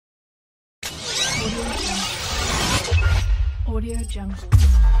Audio Jungle. Audio Jungle.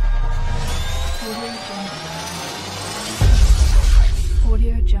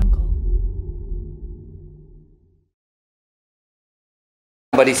 Audio Jungle.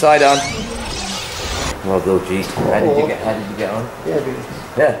 Buddy, side on. Well, go, G. How did you get on? Yeah, good.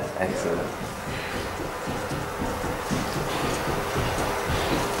 Yeah, excellent.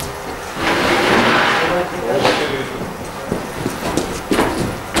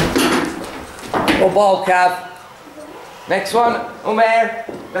 Oh, ball, Cav. Next one, Umayr.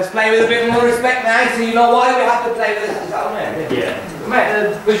 Let's play with a bit more respect now, so you know why we have to play with this. Is that Umayr? Yeah.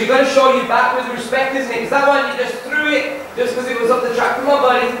 Umayr, because you've got to show you back with respect, isn't it? Because that one, you just threw it just because it was up the track. Come on,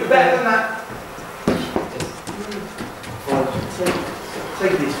 buddy, you're better than that.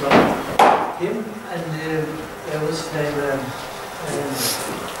 Take this one. Him and what's his name?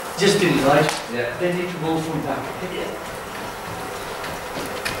 Justin, right? Yeah. They need to roll from back. Yeah.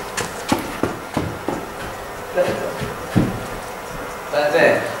 That's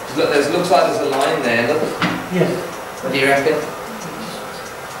it. Look, looks like there's a line there. Look. Yeah. What do you reckon?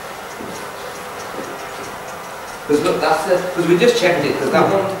 Because look, that's it. Because we just checked it. Because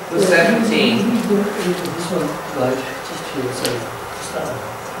that one was 17. This one, right? Just here. So just that one.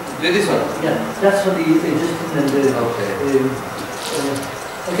 Do this one. Yeah. That's what they just didn't do. Okay.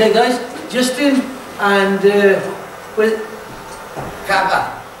 Okay, guys. Justin and with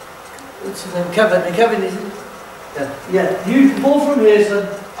Kappa. what's his name? Kevin, is it? Yeah, you can bowl from here, son,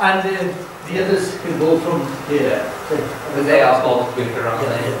 and the others can bowl from here. But they are both quicker, aren't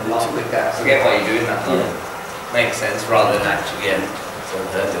they? A lot quicker. I forget why you're doing that. Yeah. Makes sense rather than actually, yeah. So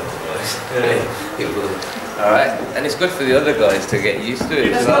it will. Alright, and it's good for the other guys to get used to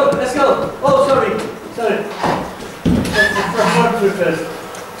it. Let's go. Oh, sorry. Let's run through first.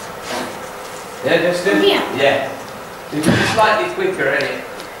 Yeah, just do. Yeah. Yeah. It's just slightly quicker, isn't it?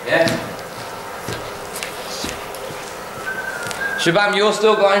 Yeah. Shabam, you're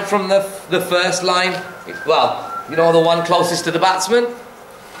still going from the first line. Well, you know, the one closest to the batsman.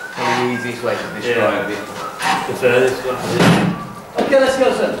 Probably the easiest way to describe it. The furthest one. Okay, let's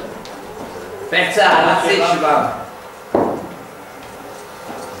go, son. Better. That's it, Shabam.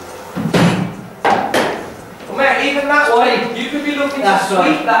 Well, mate, even that way, you could be looking to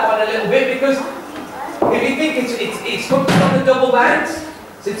sweep that one a little bit because if you think it's coming on the double bounce,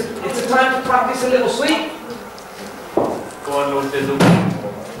 so it's a time to practice a little sweep. Go on, Lord Dizzle.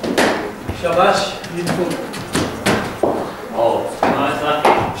 Shabash, beautiful. Oh, nice,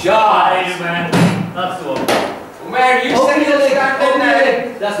 lucky. Shot! Hey, man. That's the one. Umayr, you said you're standard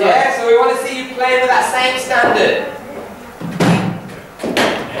now. That's yeah, right. so we want to see you playing with that same standard.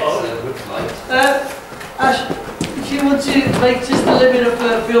 Excellent, good flight. Ash, if you want to make just a little bit of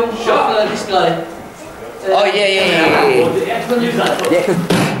film of this guy. Oh, yeah. Use that foot. Yeah.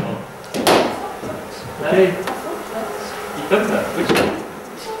 Okay. Which one?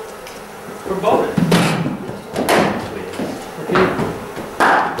 From bowling. Okay.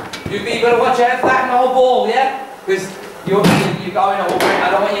 You better watch out for that no ball, yeah? Because you're going over it. I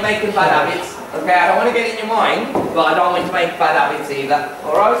don't want you making bad habits. Okay, I don't want to get in your mind, but I don't want you to make bad habits either.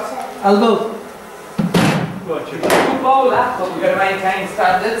 Alright? I'll go. Gotcha. Good bowler, but we've got to maintain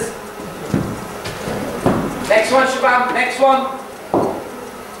standards. Next one, Shabam, next one.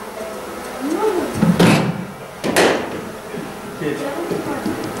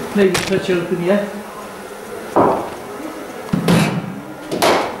 Maybe touch open, yeah?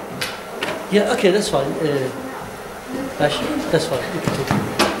 Yeah, okay, that's fine. Ash, that's fine.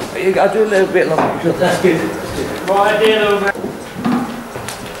 I'll do a little bit longer. That's good. Right idea, though, man.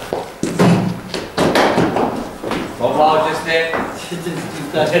 I'll just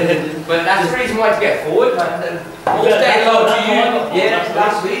but that's the reason why to get forward, man. All day low to you. Yeah,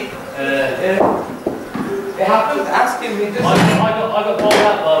 last week. It happened. Ask him. He just. I got bowled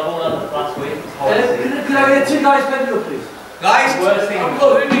out last week. Could I get two guys bend up, please? Guys, Worst thing.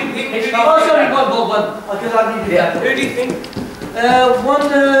 who do you think? Oh, sorry, one. Because I need to Yeah. Who do you think?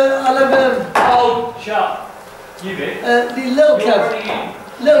 I'll have Oh, sharp. You big. the little You're cab. running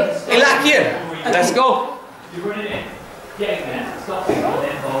Little. Ilakian. Let's go. You're running in. Getting there. Stop thinking and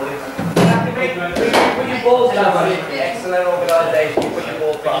then bowling. Put your balls down. Excellent organisation. Put your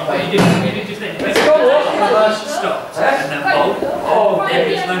balls down. You did just think. Let's go. Stop. And then bowl. Oh, Then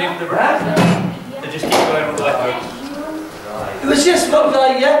it's no need for the rest. And just keep going all the way through. It was just one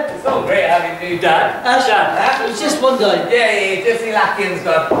guy, yeah? It's so great having new dad. Ash, it was just one guy. Yeah, just Ilakian's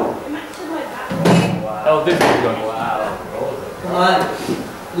gone. Oh, this is going. Wow. Come on.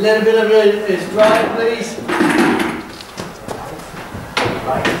 A little bit of his drive, please.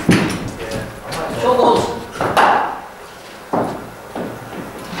 Short balls.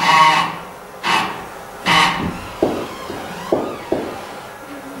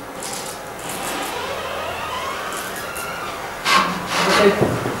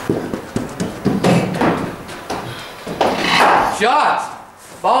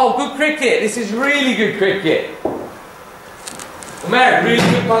 Oh, good cricket. This is really good cricket. Umayr, really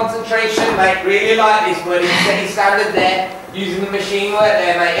good concentration, mate. Really like this, buddy. Steady standard there. Using the machine work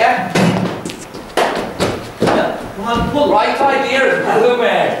there, mate, yeah? Yeah. Come on, pull. Right idea as well,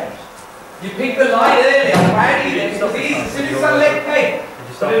 Umayr. You picked the line early. I'm proud of you. It's easy. As soon as it's on leg play,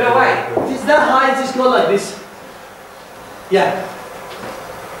 put it away. If it's that high, just go like this. Yeah.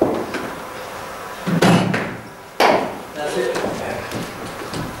 That's it.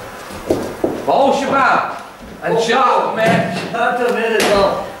 Ball, Shabab. And sharp, man. Sharp to mid as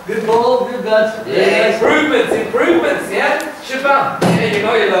well. Good ball, good guts. Yeah, improvements, yeah? Shabab. Yeah, you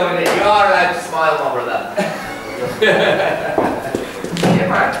know you're loving it. You are allowed to smile, my brother. Yeah,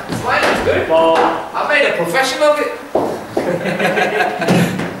 man. Smiling's good. Ball. I made a profession of it.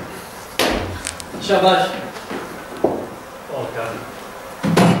 Shabash. Oh, God.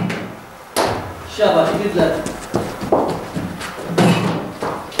 Shabash, good lad.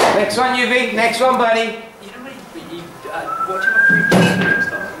 Next one, UV. Next one, buddy. You know when you watching my previous videos,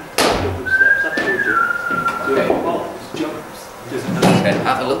 double steps, that's what you do. Okay. Jumps. Okay,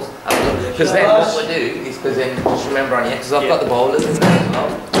 have a look. Because then what we'll do is, because then just remember on here, because I've got the bowlers in there as well.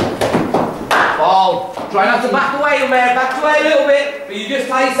 Ball. Try not to back away, man. Back away a little bit, but you just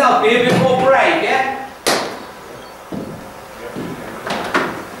tell yourself, be a bit more brave, yeah?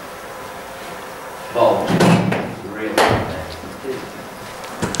 Ball. Really.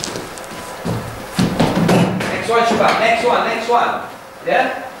 Next one, Shabab. Next one.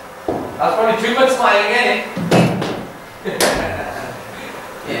 Yeah? That's probably too much smiling, ain't it?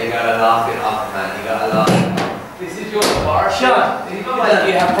 Yeah, you gotta laugh it off, man. You gotta laugh it off. This is your bar. Sure. You know, like,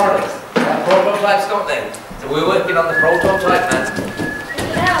 you have products. You have prototypes, don't they? So we're working on the prototype, man.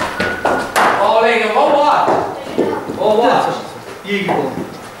 Oh, there you go. Oh, what? Oh, what? You go.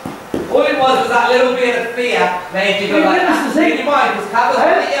 All it was that little bit of fear made you go Wait, like witness that. the thing. In your mind, because Cavill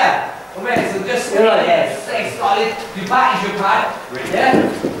had it, yeah. Well, mate, so just You're right, yeah. stay solid. Your back is your pad. Yeah?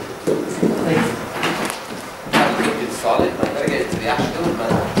 It's solid, man. Gotta get it to the Ashfield,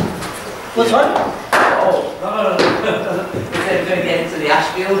 man. What's right? Oh, no. Instead of going to get into the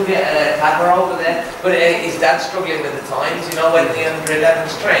Ashfield, get a tapper over there. But his dad's struggling with the times, you know, when the under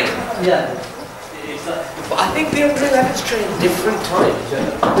 11s train. Yeah. But I think the under 11s train different times.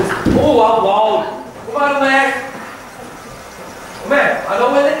 Oh, wow. Come on, man. Man, I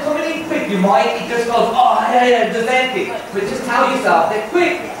know when they're coming in quick, your mind, it just goes, oh, yeah, does anything. But just tell yourself, they're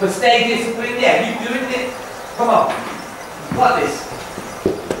quick, but stay disciplined, yeah, keep doing it. Come on. Like this.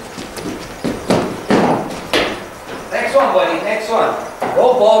 Next one, buddy, next one.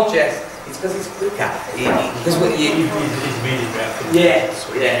 Roll ball chest. It's because it's quicker. Because what you... Yeah.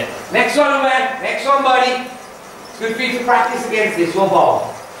 Next one, man. Next one, buddy. It's good for you to practice against this one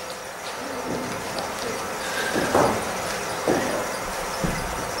ball.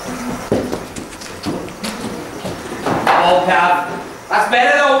 Oh, Cav. That's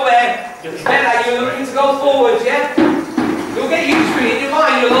better though, man. It's better. You're looking to go forwards, yeah? You'll get used to it in your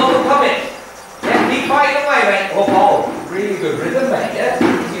mind. You'll overcome it. Yeah, keep fighting away, mate. Oh, really good rhythm, mate, yeah?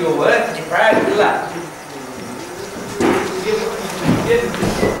 It's your work. You're proud to do that.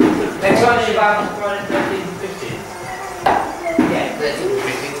 Next one, Shabab. Yeah, 13,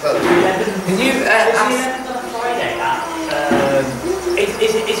 15, 12. Can you,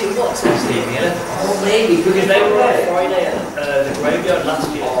 Is it what, Steve? oh, maybe, Because they were on Friday at the graveyard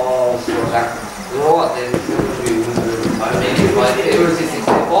last year. Oh, so that, you know what, then, I mean, it was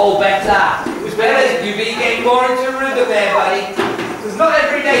all better. It was better. You be getting more into a rhythm there, buddy. Because not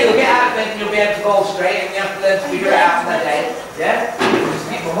every day you'll get out of it and you'll be able to go straight and you have to learn to figure it out on that day. Yeah? Just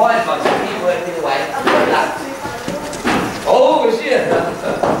keep my mind on, just keep working away. Oh, shit.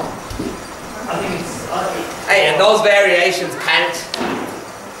 I think it's... Hey, and those variations count.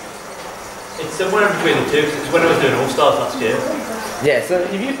 It's somewhere in between the two, because when I was doing All-Stars last year. Yeah, so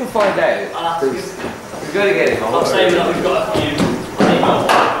if you can find out, I'll have to we've got to get him on. I'm saying that we've got a few...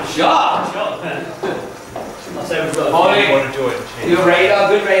 Shot! I'll say we've got a few who want to join. Your radar,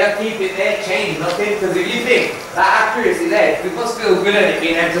 good radar, keep it there, change nothing, because if you think that accuracy there, we must feel good at it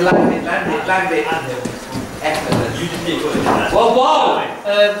being able to land it. Excellent. You just keep putting that. Well, wow!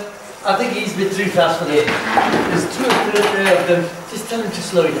 I think he's been too fast for them. There's two or three of them. Just tell him to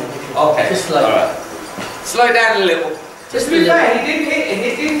slow down. Okay. Just slow down. Slow down a little. Just to be fair, he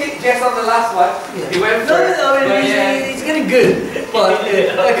didn't hit Jess on the last one. Yeah. He went No, for it. I mean, he's getting good. But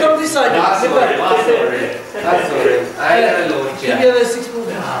I come this side. That's alright. I ain't gonna launch Can you. you have a 6 ball?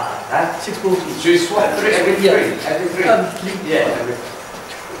 Huh? 6 ball. Should we swap every three? Yeah. Every three? Yeah.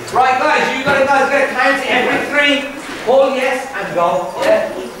 Right, guys, you guys gotta count it every three. All yes and go. Yeah.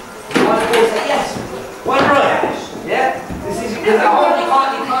 One ball say yes. One run. Yeah. This is Because at home you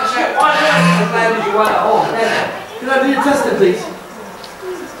can't shout as loud as you want at home. Can I be a tester, please?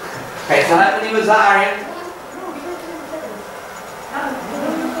 Okay, so how many was that, Aryan?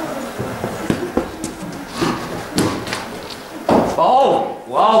 Oh!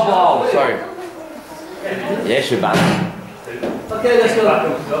 Wow, ball, sorry. Yes, you're bad. Okay, let's go.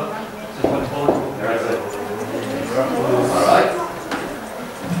 Alright.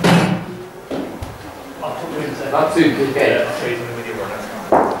 Not too good, okay.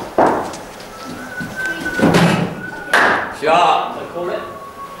 Sharp.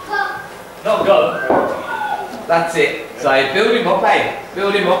 No, go. That's it. So build him up, hey.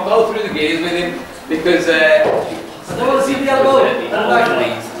 Build him up, go through the gears with him. Because I don't want to see the elbow.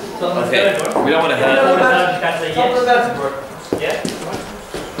 Okay. We don't want to hurt. Top of the vertebra. Yeah.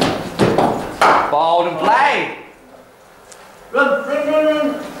 Bold and play. Run.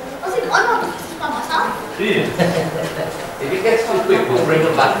 If it gets too quick, we'll bring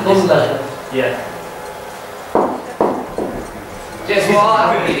him back to this level. Yeah. Just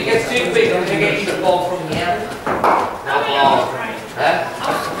what? If it gets too quick, I'm going to get you the ball from here. Not ball.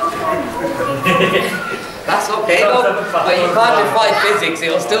 That's okay though, but you can't defy physics,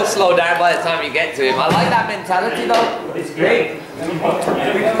 it'll still slow down by the time you get to him. I like that mentality though, it's great.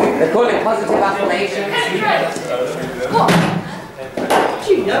 They call it positive affirmation.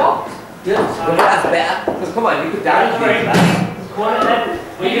 But that's better, because come on, you could down that. Well,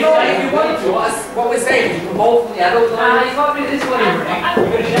 you know what, if you want to, what we're saying is you can bowl from the adult line. It's got to be this way, you're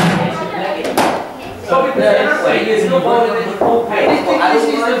going to shout it. So because that way, you're still bowling in the full pace. This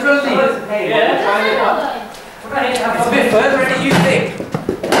is the friendly. It's a bit further than you think.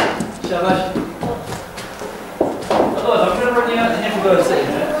 Shabash. Otherwise, I'm going to run you out and never go to sleep.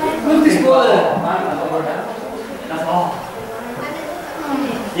 Move this ball.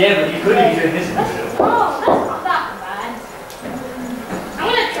 Yeah, but you could be doing this in the field. Oh, that's not that bad. I'm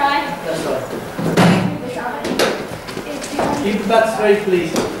gonna try. That's right. Keep the bat straight,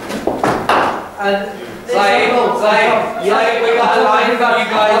 please. And we got a line for you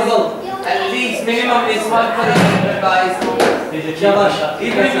guys. At least minimum this one for the guys. Shabash.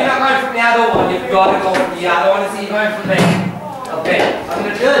 Even if you're not going from the adult one, you've got to go from the other one. I want to see you going from me. Okay. I'm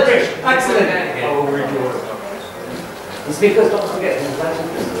going to do it. Excellent. Oh, we're good. The speakers, don't forget.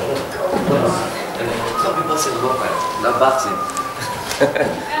 Some people say look at not boxing. I'm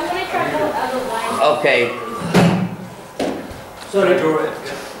gonna try the other line. Okay. Sorry. Draw it.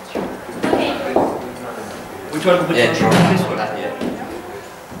 Okay. Which one? This one.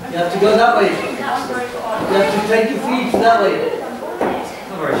 You have to go that way. That one's very far. You have to take your feet that way. It's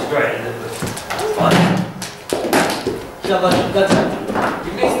not very straight, is it? Shabash. That's it.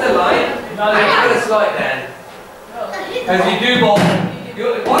 You missed the line. No, I'm going to slow it down. As you do bowl,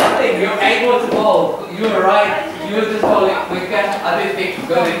 one thing, you're able to bowl. You were right. You were just bowling quicker. I didn't think you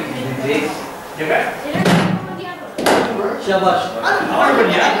could do this. You okay? Shabash. I'm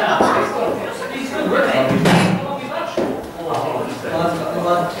running out. He's good, running. Come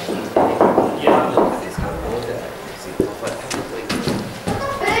on. Yeah.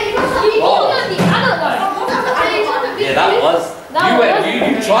 Yeah, that was.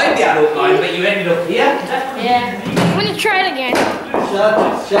 You tried the adult line, but you ended up here. Yeah. I'm gonna try it again.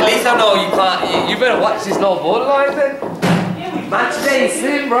 At least I know you can't. You better watch this no borderline then. Match day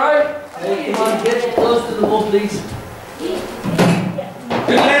slim, bro. Hey, come on, get close to the ball, please. Good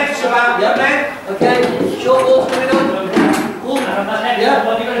length, Shabab. Good length. Okay, short ball's coming on. Pull. Yeah.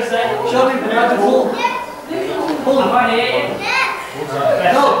 What are you going to say? Show me how to pull. Pull. I'm right here.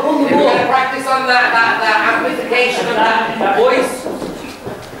 No, pull the If we're going to ball. practice on that amplification of that voice.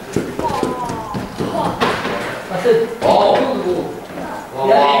 That's it. Oh. Pull the ball. Oh,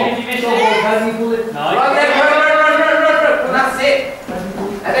 Yeah, wow. even if you miss your ball, how do you pull it? No. Run then, run. That's it.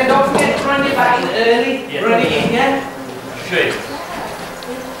 And then don't forget to run it back in early. Yeah. Run it in, yeah? Straight.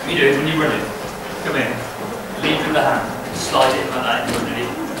 What you do when you run it? Come in. Lead with the hand. Slide it like that and run it in.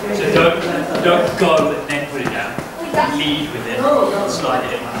 So don't go and then put it down. Lead with it. Slide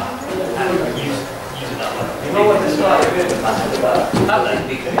it in like that. And use it that way. You know what the slide is? That way.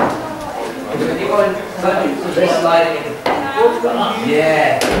 When you go and slide it in.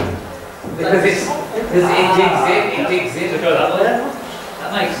 Yeah. Because it digs in. So go that way. That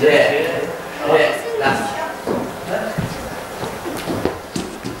makes sense. Yeah, that's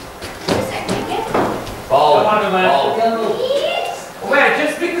ball. Well,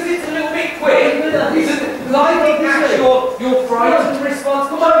 just because it's a little bit quick, it's lightning actual your frightened response.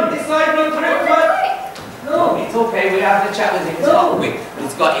 Come on, this line run through, come on. No, it's okay, we're having a chat with him. It's not quick.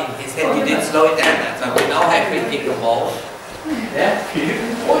 It's got in his head, you didn't slow it down that time. We know how quick he can bowl. Yeah?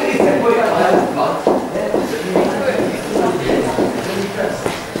 What is it?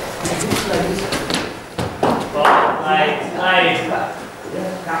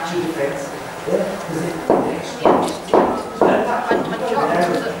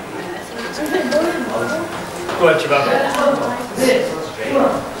 Come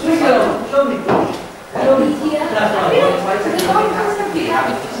on. Swing it over. Show me. Show me. That's right.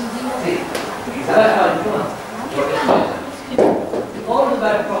 That's right. Come on. Hold the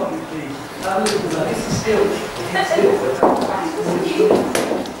back properly, please. Have a look at that. This is still. It's still.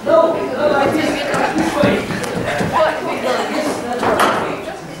 No, like this. This way.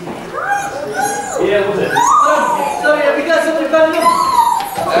 Yeah, was it? Sorry, have you got something bad up?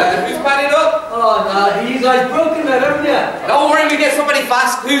 Who's padding up? Oh, no, you guys broken that, haven't you? Don't worry, we get somebody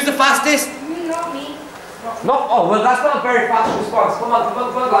fast. Who's the fastest? Not me. Not, oh, well, that's not a very fast response. Come on,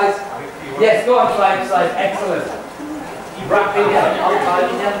 guys. Yes, go on, slide. Excellent. You wrap it outside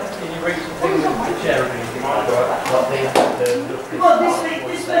in there, and you bring some things into the chair and you might go like Come on, this way.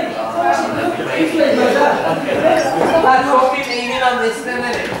 This way, like that. That's what we needed on this then,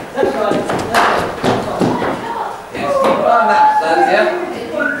 isn't it? That's right. Yes, keep it on that side, yeah?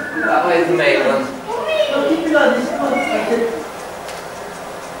 That way is the main one. No, keep it on this one.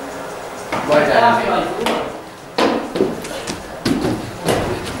 Right down. That's right, come on.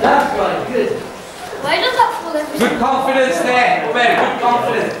 That's right, good. Why does that fall every Good confidence there, Umayr, good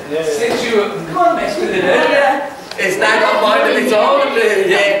confidence. Since you messed with it earlier, it's now got mind of its own.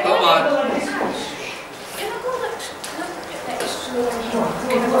 Yeah, come on.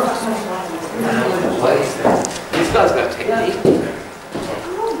 This guy's got technique.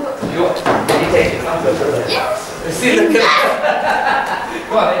 You take it. Yes. See, look at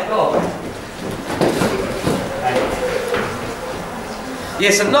Come on, let's go.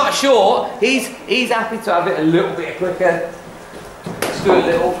 Yes, I'm not sure. He's happy to have it a little bit quicker. Let's do a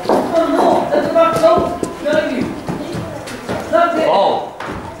little. Oh no, that's about so. Not you. Not there. Oh.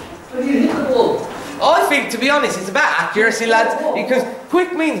 When you hit the ball. I think, to be honest, it's about accuracy, lads. Because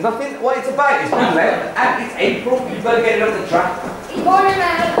quick means nothing. What it's about is good length. And it's April. You've got to get it up the track. He's born in a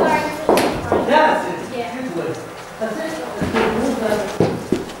That's it. Yeah. Good way. That's it.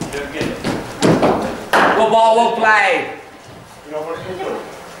 you don't get it. Good ball, well played. You know what it's called?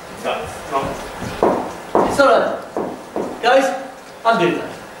 No. It's alright. Guys, I'll do that.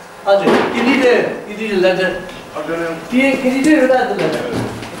 I'll do it. You need a leather. I'm going to... Can you do it without the leather?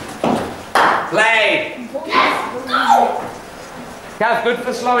 Played. Cav, good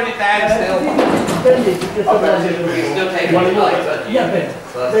for slowing it down still. Bend it, just You otherwise can still take it light, but Yeah, bend.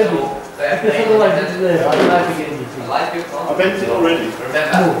 So that's Bend all it. fair Because play. otherwise it's there. I don't like to get into I it. like it. I bent it already.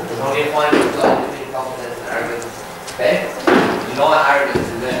 Remember, it's only a final side between confidence and arrogance. Okay? You know what arrogance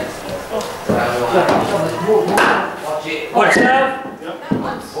is, isn't it? Watch it. Watch out!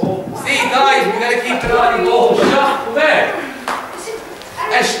 See, guys, we gotta keep an eye on the ball. Shot, come there.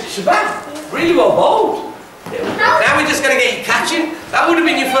 And Shabbat, really well bowled. Now we're just gonna get you catching. That would have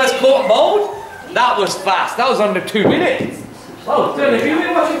been your first caught and bowled. That was fast. That was under 2 minutes. Oh, Tony, have you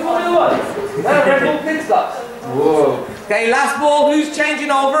been watching Formula 1? Red Bull pit stops. Whoa. Okay, last ball. Who's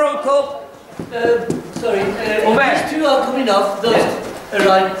changing over, Uncle? Sorry, Umayr. these two are coming off. Those are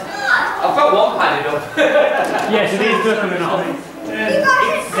right. I've got one padded up. Yes, it is good for the night.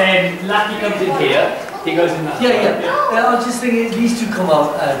 Then Lucky comes in here, he goes in that. Yeah. I was just thinking these two come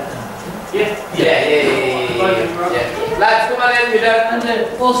out. Yeah. Yeah. Lads, come on in, we're done.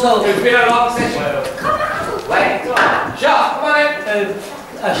 And also, It's been a long session. Wait, Shot, come on in.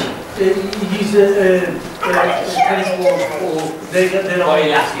 Ash, you use tennis balls or they're not.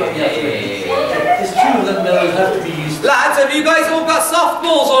 Yeah. There's two of them that will have to be used. Lads, have you guys all got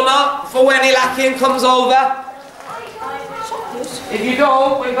softballs or not for when Ilakian comes over? If you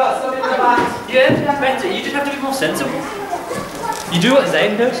don't, we've got some in the back. Yeah, better. You just have to be more sensible. You do what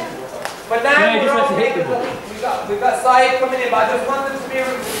Zayn does. But now Yeah, you we're just have to okay. hit the ball. We've got Syed coming in, but I just want them to be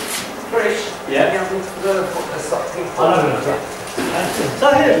fresh. Yeah. So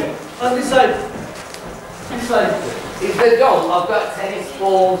here, on this side. This side. If they don't, I've got tennis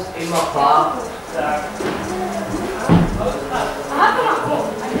balls in my car.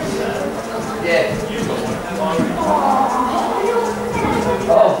 Yeah.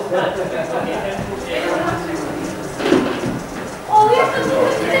 Oh.